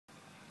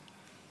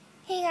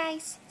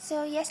guys,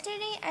 so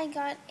yesterday I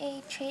got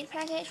a trade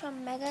package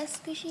from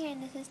MegaSquiishy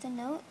and this is the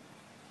note.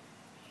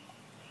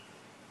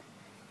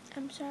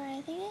 I'm sorry,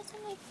 I think there's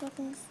some like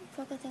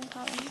focusing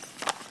problems.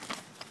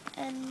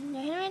 And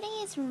your handwriting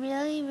is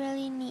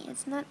really neat.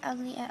 It's not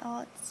ugly at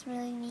all. It's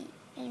really neat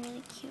and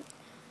really cute.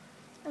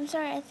 I'm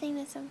sorry, I think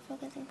there's some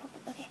focusing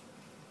problems. Okay.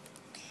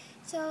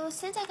 So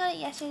since I got it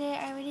yesterday,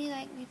 I really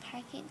like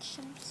repackaged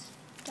some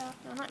stuff.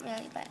 No, not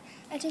really, but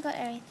I took out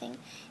everything.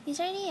 These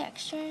are the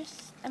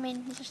extras.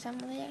 These are some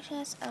of the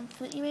extras.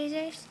 Food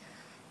erasers.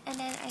 And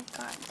then I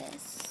got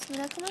this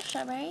Milk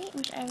Strawberry,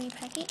 which I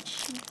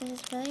repackaged because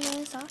it's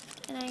really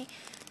soft. And I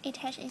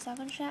attached a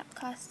soften strap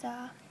because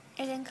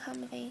it didn't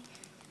come with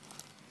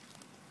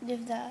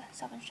the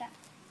soften strap.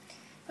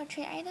 For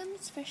tray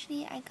items,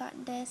 firstly I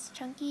got this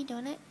chunky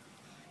donut,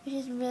 which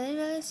is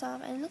really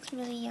soft and it looks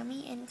really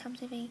yummy, and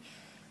comes with a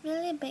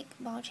really big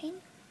ball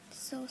chain.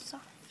 So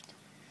soft.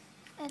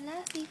 And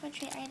lastly, for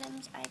tray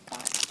items, I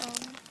got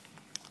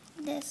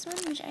this one,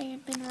 which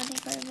I've been wanting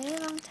for a very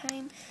long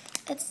time.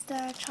 It's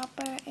the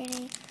chopper in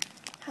a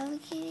Hello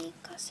Kitty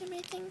costume,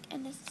 I think,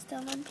 and this is the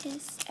One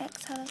Piece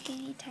X Hello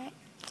Kitty tag.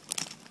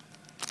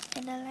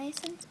 And the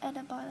license at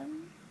the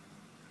bottom.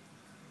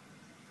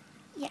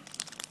 Yeah,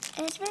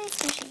 and it's really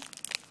squishy.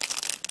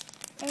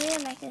 I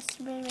really like this,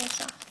 really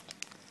soft.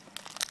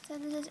 So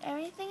this is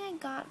everything I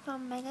got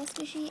from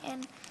MegaSquiishy,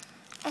 and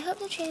I hope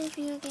to trade with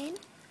you again.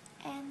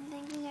 And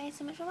thank you guys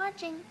so much for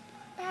watching.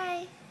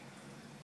 Bye!